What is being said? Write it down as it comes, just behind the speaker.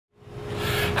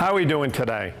How are we doing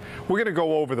today? We're going to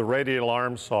go over the radial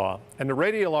arm saw. And the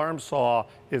radial arm saw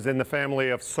is in the family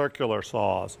of circular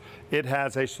saws. It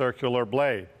has a circular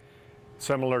blade,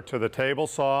 similar to the table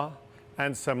saw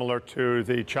and similar to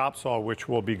the chop saw, which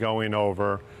we'll be going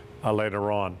over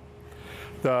later on.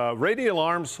 The radial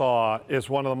arm saw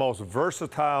is one of the most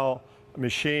versatile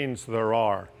machines there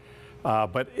are.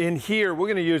 But in here, we're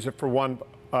going to use it for one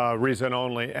reason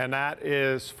only, and that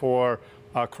is for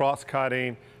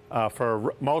cross-cutting,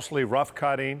 for mostly rough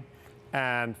cutting,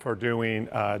 and for doing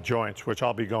joints, which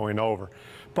I'll be going over.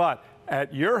 But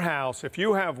at your house, if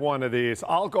you have one of these,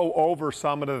 I'll go over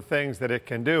some of the things that it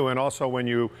can do, and also when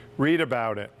you read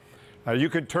about it. You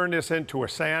can turn this into a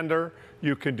sander,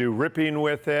 you can do ripping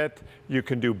with it, you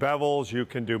can do bevels, you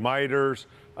can do miters,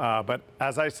 but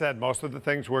as I said, most of the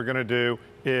things we're going to do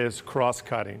is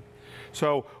cross-cutting.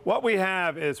 So what we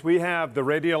have is we have the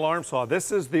radial arm saw.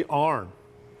 This is the arm.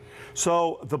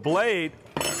 So the blade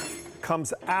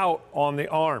comes out on the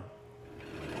arm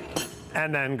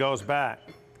and then goes back.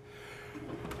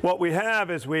 What we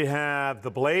have is we have the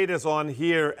blade is on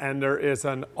here and there is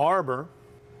an arbor.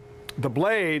 The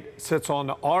blade sits on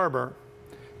the arbor,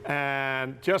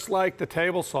 and just like the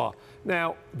table saw.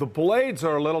 Now, the blades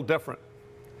are a little different,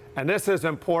 and this is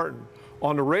important.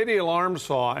 On the radial arm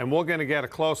saw, and we're going to get a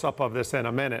close-up of this in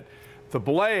a minute, the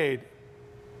blade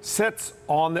sits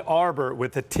on the arbor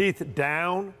with the teeth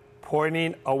down,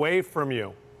 pointing away from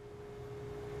you.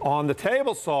 On the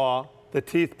table saw, the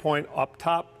teeth point up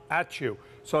top at you.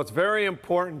 So it's very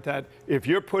important that if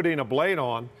you're putting a blade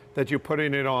on, that you're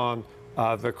putting it on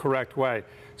the correct way.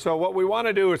 So what we want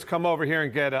to do is come over here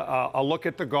and get a look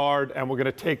at the guard, and we're going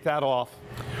to take that off.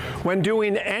 When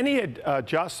doing any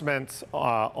adjustments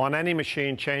on any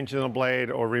machine, changing the blade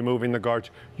or removing the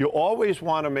guards, you always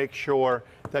want to make sure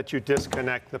that you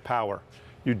disconnect the power.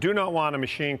 You do not want a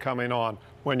machine coming on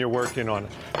when you're working on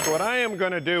it. So what I am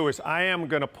going to do is I am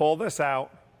going to pull this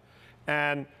out,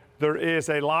 and there is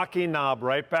a locking knob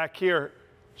right back here.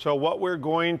 So what we're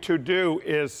going to do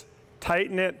is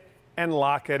tighten it and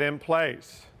lock it in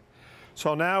place.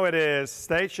 So now it is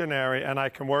stationary and I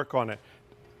can work on it.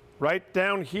 Right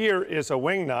down here is a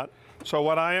wing nut. So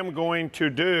what I am going to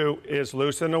do is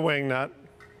loosen the wing nut.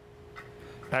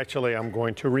 Actually, I'm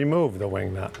going to remove the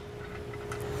wing nut.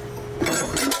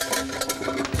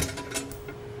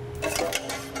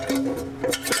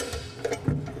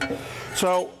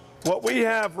 So what we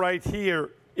have right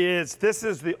here is, this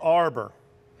is the arbor,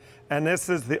 and this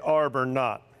is the arbor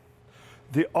nut.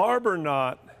 The arbor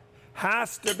nut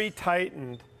has to be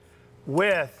tightened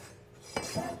with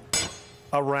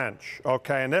a wrench,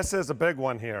 okay? And this is a big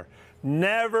one here.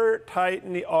 Never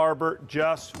tighten the arbor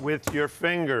just with your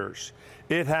fingers.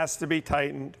 It has to be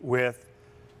tightened with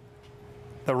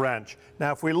the wrench.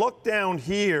 Now, if we look down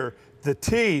here, the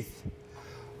teeth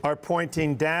are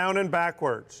pointing down and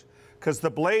backwards because the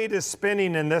blade is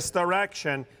spinning in this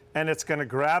direction, and it's going to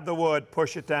grab the wood,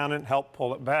 push it down, and help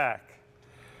pull it back.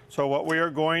 So what we are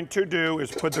going to do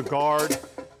is put the guard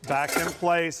back in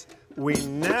place. We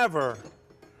never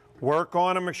work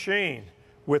on a machine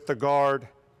with the guard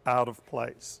out of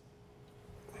place.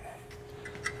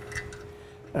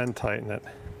 And tighten it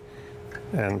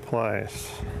in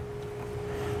place.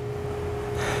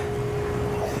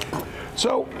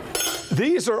 So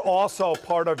these are also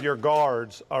part of your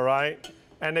guards, all right?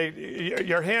 And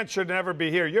your hands should never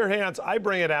be here. Your hands, I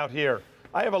bring it out here.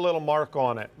 I have a little mark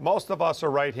on it. Most of us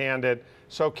are right-handed,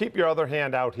 so keep your other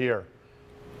hand out here.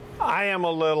 I am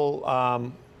a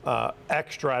little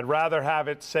extra. I'd rather have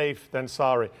it safe than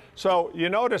sorry. So you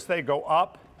notice they go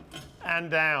up and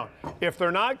down. If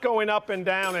they're not going up and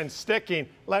down and sticking,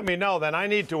 let me know, then I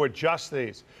need to adjust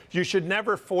these. You should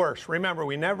never force. Remember,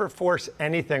 we never force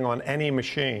anything on any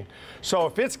machine. So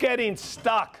if it's getting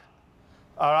stuck,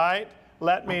 all right,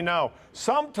 let me know.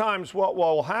 Sometimes what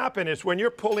will happen is when you're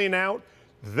pulling out,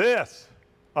 this,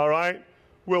 all right,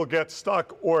 will get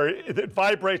stuck, or it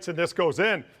vibrates and this goes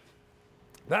in.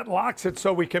 That locks it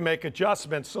so we can make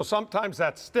adjustments. So sometimes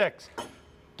that sticks.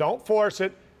 Don't force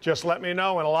it, just let me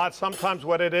know. And sometimes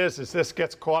what it is this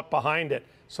gets caught behind it.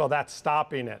 So that's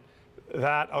stopping it.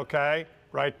 That, okay,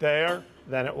 right there,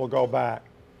 then it will go back.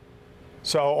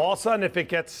 So all of a sudden if it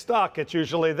gets stuck, it's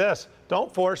usually this.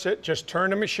 Don't force it, just turn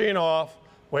the machine off,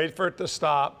 wait for it to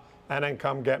stop, and then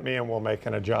come get me and we'll make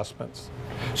an adjustments.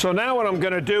 So now what I'm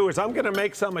going to do is I'm going to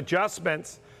make some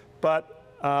adjustments, but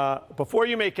before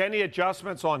you make any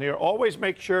adjustments on here, always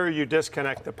make sure you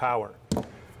disconnect the power.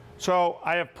 So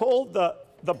I have pulled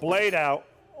the blade out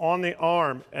on the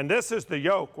arm, and this is the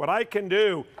yoke. What I can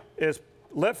do is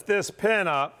lift this pin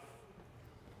up,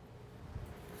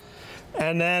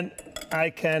 and then I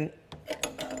can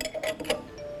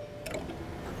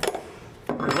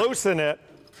loosen it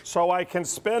so I can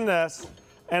spin this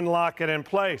and lock it in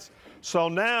place. So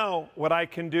now what I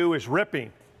can do is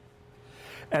ripping.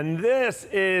 And this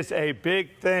is a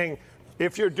big thing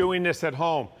if you're doing this at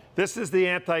home. This is the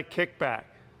anti-kickback,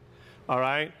 all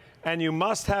right? And you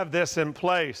must have this in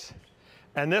place.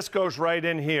 And this goes right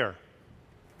in here,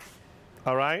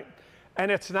 all right? And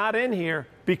it's not in here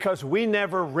because we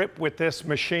never rip with this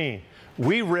machine.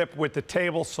 We rip with the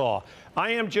table saw.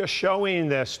 I am just showing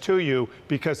this to you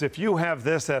because if you have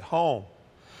this at home,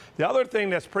 the other thing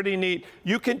that's pretty neat,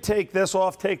 you can take this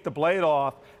off, take the blade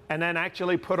off, and then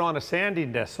actually put on a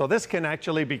sanding disc. So this can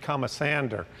actually become a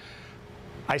sander.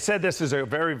 I said this is a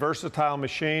very versatile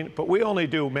machine, but we only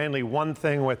do mainly one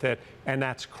thing with it, and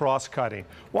that's cross-cutting.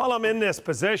 While I'm in this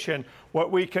position,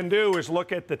 what we can do is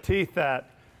look at the teeth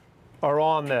that are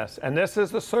on this. And this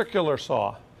is the circular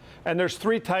saw. And there's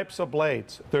 3 types of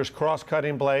blades. There's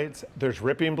cross-cutting blades, there's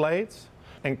ripping blades,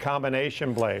 and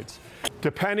combination blades.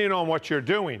 Depending on what you're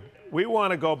doing, we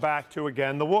want to go back to,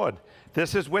 again, the wood.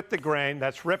 This is with the grain,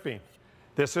 that's ripping.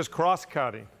 This is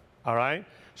cross-cutting, all right?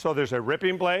 So there's a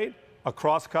ripping blade, a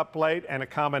cross-cut blade, and a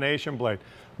combination blade.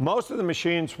 Most of the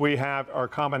machines we have are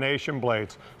combination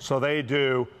blades, so they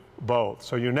do both.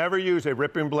 So you never use a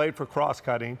ripping blade for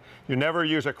cross-cutting, you never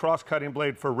use a cross-cutting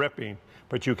blade for ripping,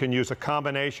 but you can use a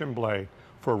combination blade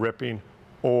for ripping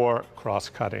or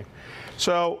cross-cutting.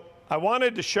 So I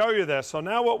wanted to show you this. So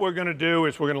now what we're going to do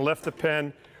is we're going to lift the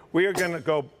pin. We are going to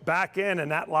go back in, and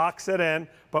that locks it in.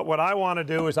 But what I want to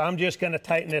do is I'm just going to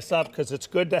tighten this up because it's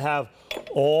good to have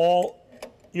all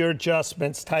your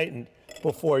adjustments tightened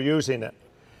before using it.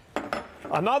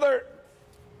 Another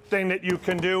thing that you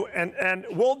can do, and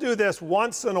we'll do this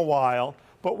once in a while,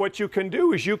 but what you can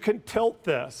do is you can tilt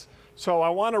this. So I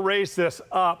want to raise this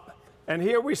up, and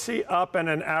here we see up and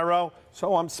an arrow,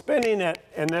 so I'm spinning it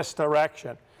in this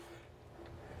direction.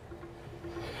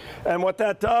 And what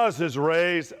that does is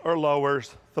raise or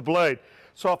lowers the blade.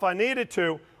 So if I needed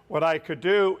to, what I could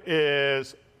do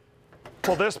is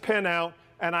pull this pin out,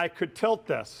 and I could tilt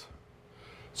this.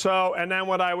 So, and then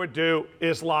what I would do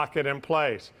is lock it in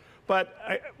place. But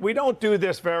we don't do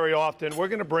this very often. We're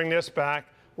going to bring this back,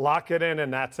 lock it in,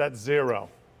 and that's at 0.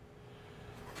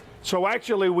 So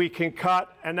actually we can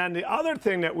cut, and then the other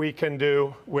thing that we can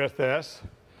do with this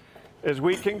is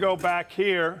we can go back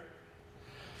here.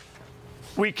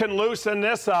 We can loosen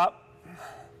this up,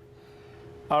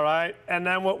 all right? And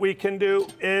then what we can do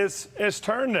is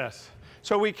turn this.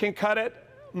 So we can cut it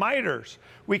miters.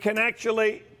 We can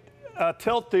actually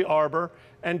tilt the arbor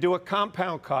and do a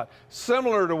compound cut,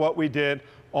 similar to what we did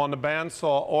on the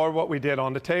bandsaw or what we did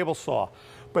on the table saw.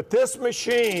 But this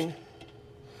machine,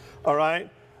 all right,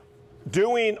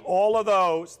 doing all of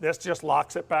those, this just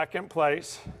locks it back in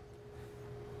place,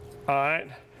 all right,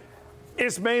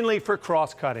 is mainly for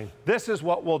cross-cutting. This is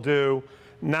what we'll do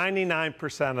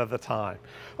 99% of the time.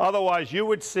 Otherwise, you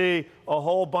would see a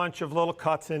whole bunch of little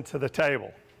cuts into the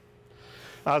table.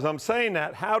 As I'm saying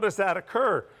that, how does that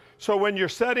occur? So when you're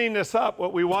setting this up,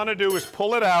 what we want to do is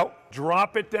pull it out,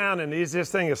 drop it down, and the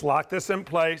easiest thing is lock this in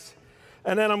place,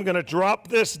 and then I'm going to drop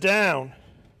this down.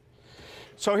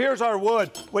 So here's our wood.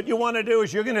 What you want to do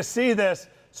is you're going to see this.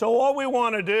 So all we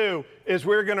want to do is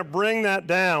we're going to bring that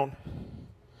down.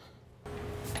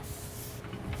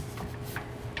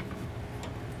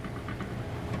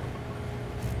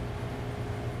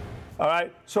 All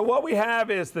right, so what we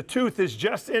have is the tooth is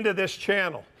just into this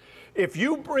channel. If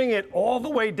you bring it all the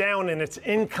way down and it's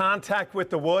in contact with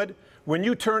the wood, when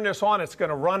you turn this on, it's going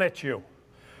to run at you.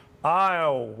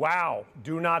 Oh, wow,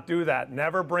 do not do that.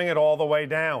 Never bring it all the way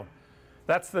down.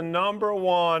 That's the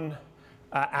 #1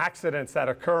 accidents that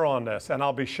occur on this, and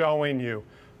I'll be showing you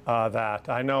that.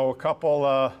 I know a couple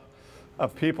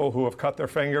of people who have cut their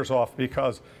fingers off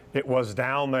because it was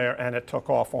down there and it took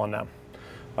off on them.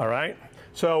 All right,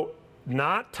 so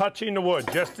not touching the wood,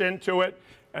 just into it,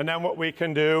 and then what we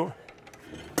can do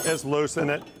is loosen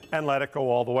it and let it go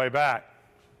all the way back.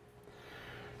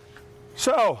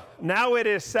 So now it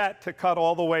is set to cut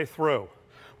all the way through.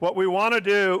 What we want to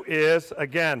do is,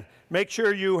 again, make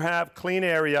sure you have clean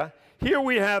area. Here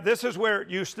we have, this is where it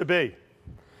used to be.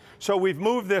 So we've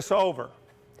moved this over.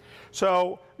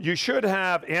 So you should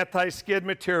have anti-skid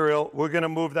material. We're going to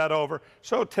move that over.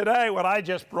 So today what I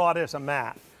just brought is a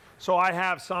mat. So I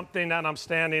have something that I'm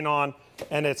standing on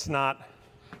and it's not,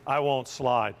 I won't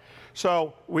slide.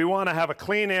 So we want to have a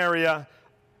clean area,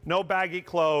 no baggy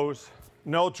clothes,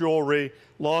 no jewelry,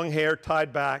 long hair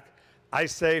tied back, eye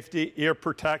safety, ear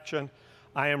protection.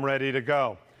 I am ready to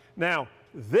go. Now,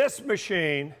 this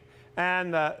machine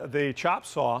and the chop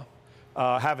saw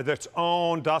have its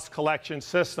own dust collection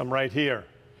system right here.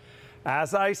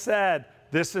 As I said,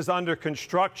 This is under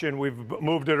construction. We've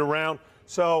moved it around.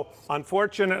 So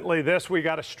unfortunately, this we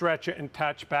got to stretch it and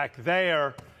attach back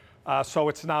there so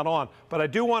it's not on. But I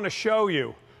do want to show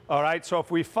you, all right? So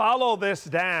if we follow this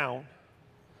down,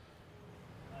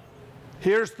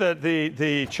 here's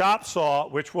the chop saw,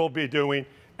 which we'll be doing,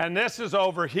 and this is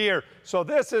over here. So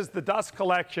this is the dust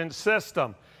collection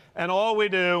system. And all we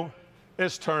do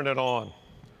is turn it on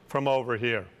from over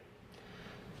here.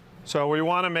 So we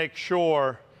want to make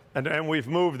sure, and we've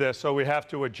moved this, so we have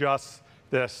to adjust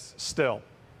this still.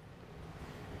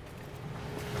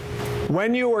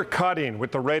 When you are cutting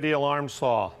with the radial arm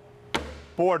saw,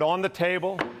 board on the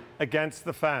table against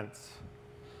the fence,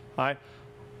 all right?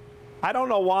 I don't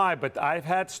know why, but I've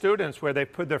had students where they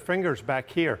put their fingers back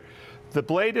here. The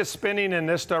blade is spinning in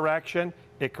this direction.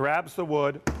 It grabs the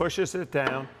wood, pushes it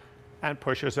down, and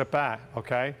pushes it back,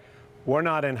 okay? We're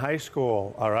not in high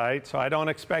school, all right? So I don't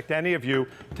expect any of you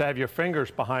to have your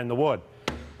fingers behind the wood.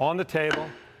 On the table,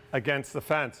 against the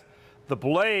fence. The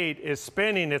blade is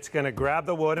spinning. It's going to grab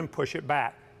the wood and push it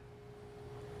back.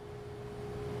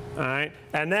 All right?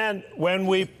 And then when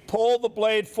we pull the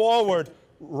blade forward,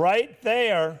 right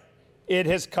there, it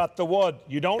has cut the wood.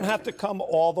 You don't have to come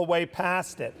all the way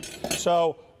past it.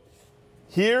 So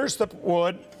here's the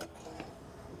wood.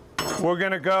 We're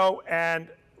going to go, and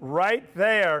right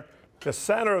there, the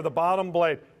center of the bottom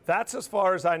blade, that's as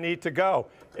far as I need to go.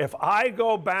 If I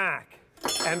go back,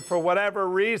 and for whatever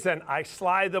reason, I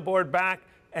slide the board back,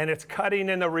 and it's cutting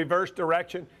in the reverse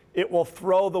direction, it will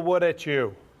throw the wood at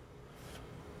you.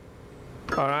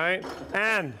 All right?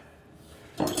 And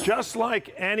just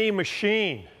like any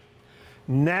machine,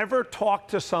 never talk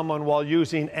to someone while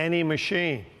using any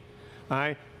machine. All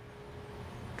right?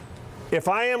 If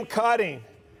I am cutting,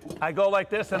 I go like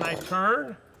this and I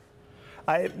turn.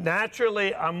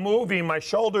 Naturally, I'm moving, my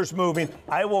shoulder's moving.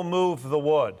 I will move the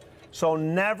wood. So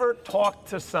never talk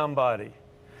to somebody.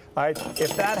 All right?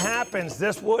 If that happens,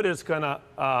 this wood is going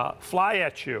to fly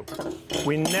at you.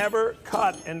 We never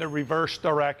cut in the reverse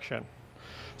direction.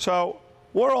 So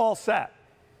we're all set.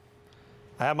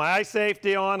 I have my eye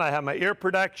safety on. I have my ear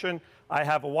protection. I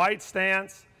have a wide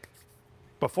stance.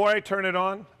 Before I turn it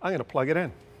on, I'm going to plug it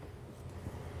in.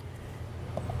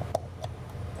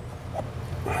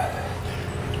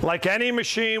 Like any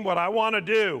machine, what I want to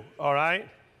do, all right,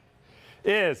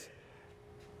 is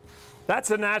that's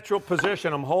a natural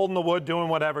position. I'm holding the wood, doing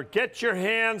whatever. Get your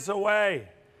hands away.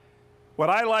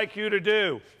 What I like you to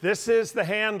do, this is the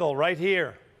handle right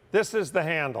here. This is the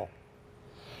handle.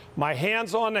 My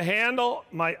hand's on the handle.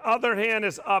 My other hand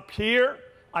is up here.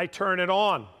 I turn it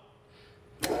on.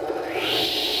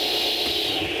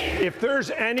 If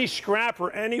there's any scrap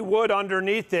or any wood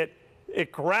underneath it,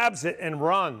 it grabs it and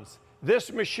runs.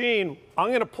 This machine, I'm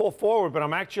going to pull forward, but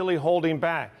I'm actually holding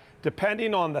back.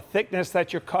 Depending on the thickness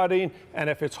that you're cutting and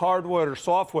if it's hardwood or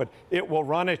softwood, it will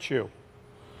run at you.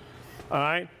 All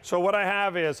right? So what I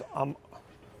have is I'm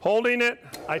holding it.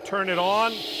 I turn it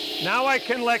on. Now I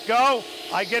can let go.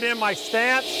 I get in my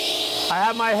stance. I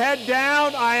have my head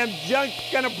down. I am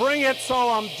just going to bring it so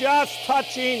I'm just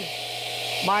touching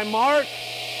my mark.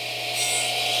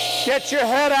 Get your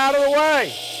head out of the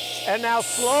way. And now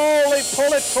slowly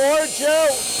pull it towards you.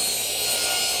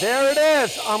 There it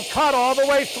is. I'm cut all the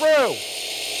way through.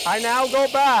 I now go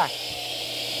back.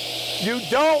 You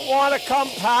don't want to come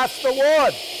past the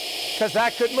wood because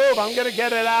that could move. I'm going to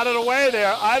get it out of the way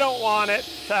there. I don't want it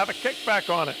to have a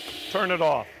kickback on it. Turn it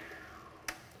off.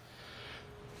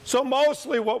 So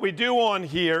mostly what we do on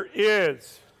here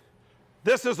is,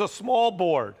 this is a small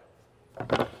board.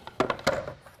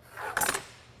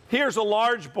 Here's a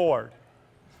large board.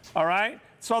 All right?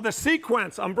 So the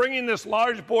sequence, I'm bringing this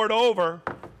large board over.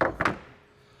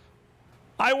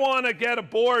 I want to get a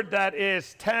board that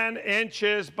is 10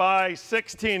 inches by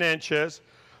 16 inches.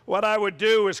 What I would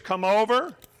do is come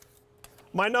over.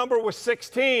 My number was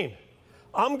 16.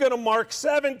 I'm going to mark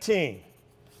 17.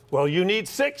 Well, you need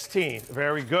 16.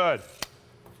 Very good.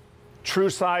 True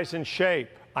size and shape.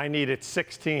 I needed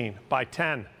 16 by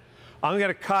 10. I'm going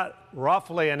to cut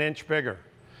roughly an inch bigger.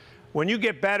 When you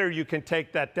get better, you can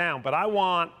take that down. But I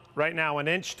want, right now, an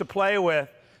inch to play with.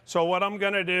 So what I'm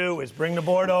going to do is bring the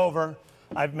board over.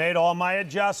 I've made all my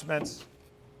adjustments.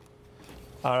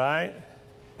 All right?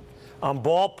 I'm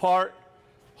ballpark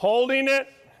holding it.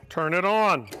 Turn it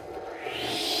on.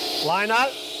 Line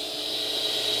up.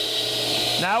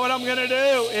 Now what I'm going to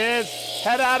do is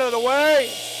head out of the way.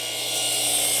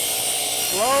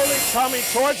 Slowly coming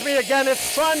towards me. Again,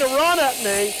 it's trying to run at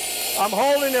me. I'm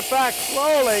holding it back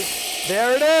slowly.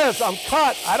 There it is. I'm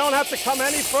cut. I don't have to come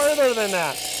any further than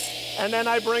that. And then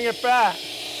I bring it back.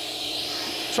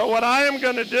 So what I am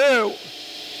going to do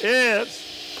is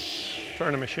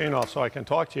turn the machine off so I can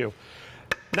talk to you.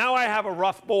 Now I have a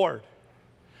rough board.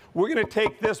 We're going to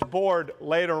take this board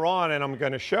later on and I'm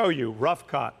going to show you rough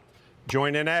cut,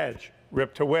 joint and edge,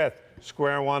 rip to width,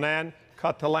 square one end,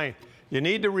 cut to length. You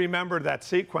need to remember that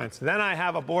sequence. Then I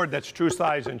have a board that's true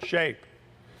size and shape.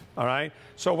 All right?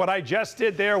 So what I just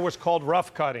did there was called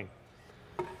rough cutting.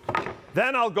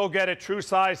 Then I'll go get it true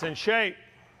size and shape.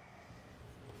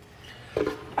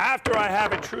 After I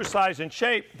have it true size and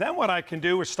shape, then what I can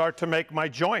do is start to make my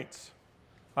joints.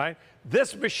 Right?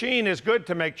 This machine is good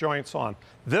to make joints on.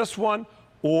 This one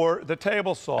or the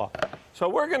table saw. So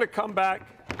we're going to come back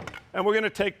and we're going to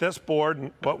take this board,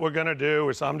 and what we're going to do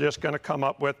is I'm just going to come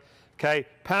up with, okay,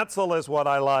 pencil is what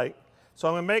I like. So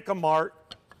I'm going to make a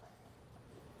mark.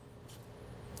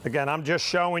 Again, I'm just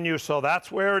showing you, so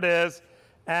that's where it is.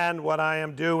 And what I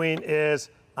am doing is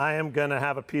I am going to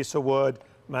have a piece of wood.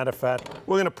 Matter of fact,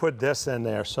 we're going to put this in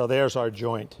there. So there's our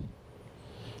joint.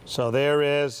 So there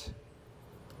is.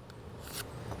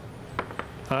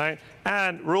 All right,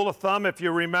 and rule of thumb, if you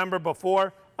remember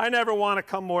before, I never want to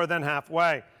come more than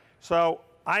halfway. So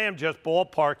I am just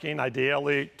ballparking,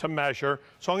 ideally, to measure.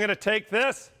 So I'm going to take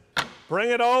this, bring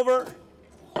it over,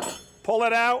 pull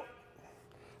it out.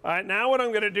 All right, now what I'm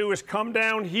going to do is come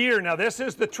down here. Now this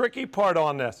is the tricky part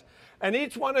on this. And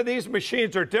each one of these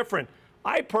machines are different.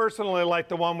 I personally like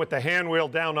the one with the hand wheel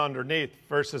down underneath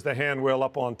versus the hand wheel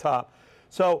up on top.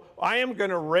 So I am going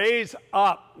to raise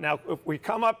up. Now if we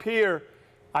come up here,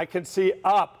 I can see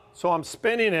up, so I'm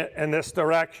spinning it in this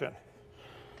direction.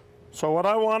 So what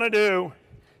I want to do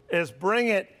is bring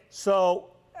it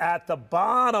so at the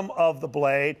bottom of the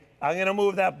blade, I'm going to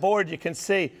move that board. You can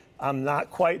see I'm not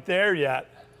quite there yet.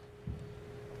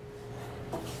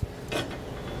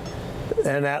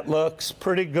 And that looks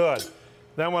pretty good.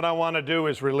 Then what I want to do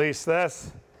is release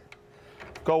this,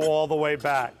 go all the way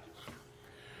back.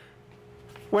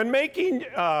 When making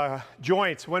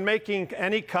joints, when making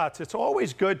any cuts, it's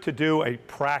always good to do a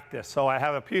practice. So I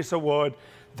have a piece of wood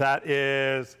that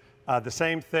is the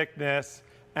same thickness,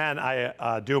 and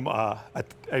I do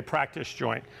a practice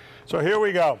joint. So here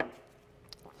we go.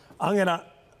 I'm going to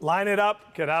line it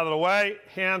up, get out of the way,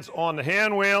 hands on the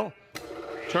hand wheel,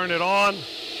 turn it on.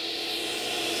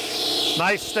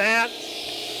 Nice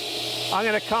stance. I'm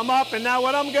going to come up, and now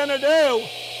what I'm going to do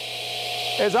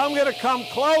is I'm going to come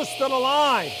close to the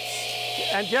line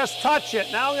and just touch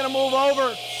it. Now I'm going to move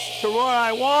over to where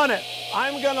I want it.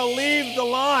 I'm going to leave the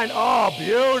line. Oh,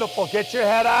 beautiful. Get your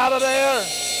head out of there.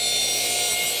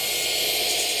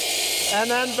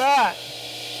 And then back.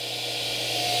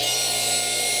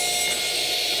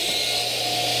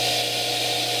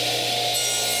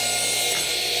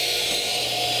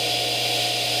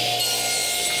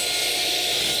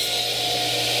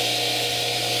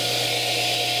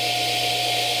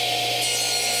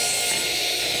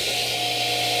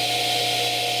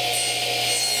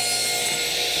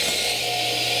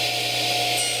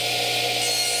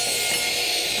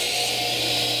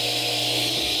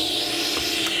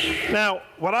 Now,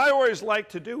 what I always like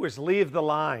to do is leave the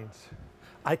lines.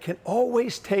 I can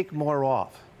always take more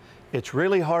off. It's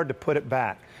really hard to put it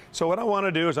back. So what I want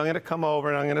to do is I'm going to come over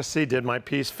and I'm going to see, did my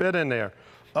piece fit in there?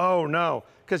 Oh, no,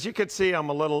 because you can see I'm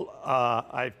a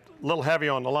little heavy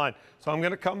on the line. So I'm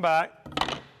going to come back,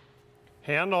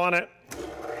 hand on it.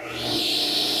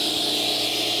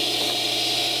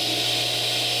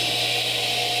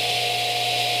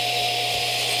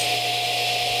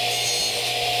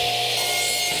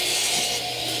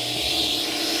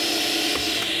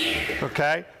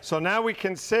 Okay, so now we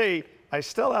can see I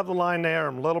still have the line there.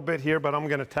 I'm a little bit here, but I'm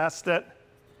going to test it.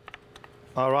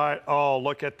 All right, oh,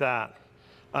 look at that.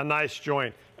 A nice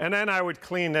joint. And then I would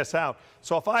clean this out.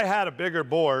 So if I had a bigger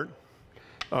board,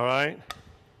 all right,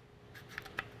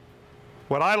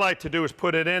 what I like to do is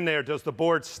put it in there. Does the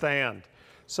board stand?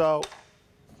 So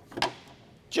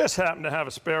just happen to have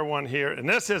a spare one here. And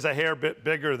this is a hair bit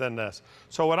bigger than this.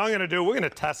 So what I'm going to do, we're going to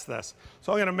test this.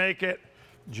 So I'm going to make it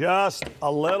just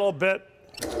a little bit.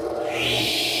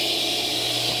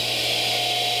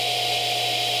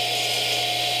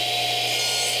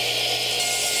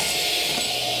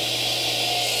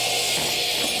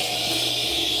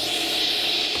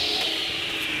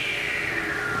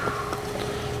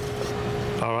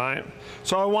 All right,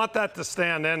 so I want that to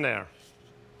stand in there.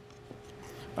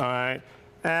 All right,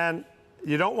 and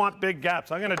you don't want big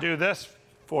gaps. I'm going to do this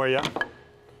for you.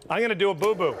 I'm going to do a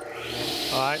boo-boo.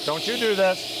 All right, don't you do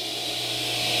this.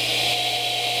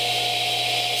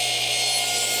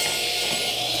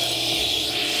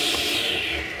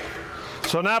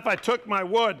 So now if I took my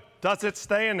wood, does it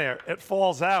stay in there? It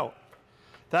falls out.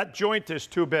 That joint is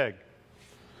too big.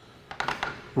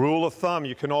 Rule of thumb,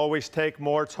 you can always take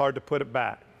more, it's hard to put it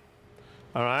back.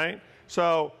 All right?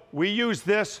 So we use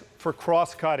this for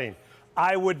cross-cutting.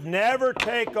 I would never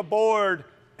take a board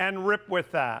and rip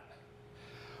with that.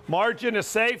 Margin of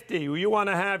safety, you want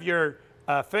to have your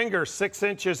finger 6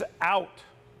 inches out.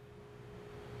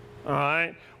 All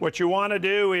right? What you want to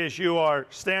do is you are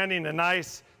standing a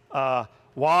nice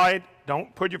wide,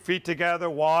 don't put your feet together,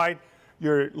 wide.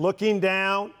 You're looking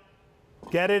down,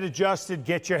 get it adjusted,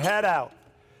 get your head out.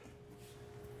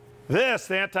 This,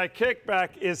 the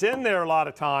anti-kickback, is in there a lot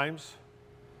of times.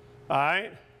 All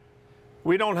right?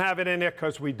 We don't have it in there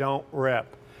because we don't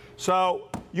rip. So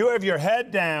you have your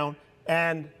head down,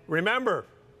 and remember,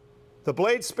 the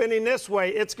blade's spinning this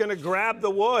way, it's going to grab the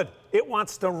wood. It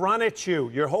wants to run at you.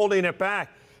 You're holding it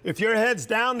back. If your head's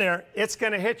down there, it's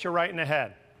going to hit you right in the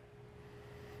head.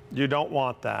 You don't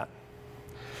want that.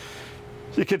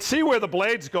 You can see where the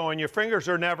blade's going. Your fingers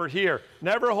are never here.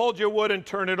 Never hold your wood and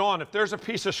turn it on. If there's a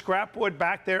piece of scrap wood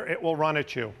back there, it will run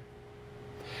at you.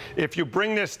 If you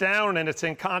bring this down and it's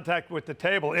in contact with the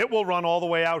table, it will run all the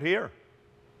way out here.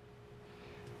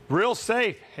 Real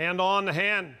safe. Hand on the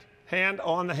hand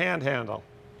handle.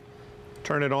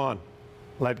 Turn it on.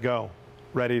 Let go.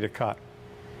 Ready to cut.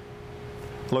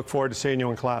 Look forward to seeing you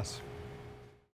in class.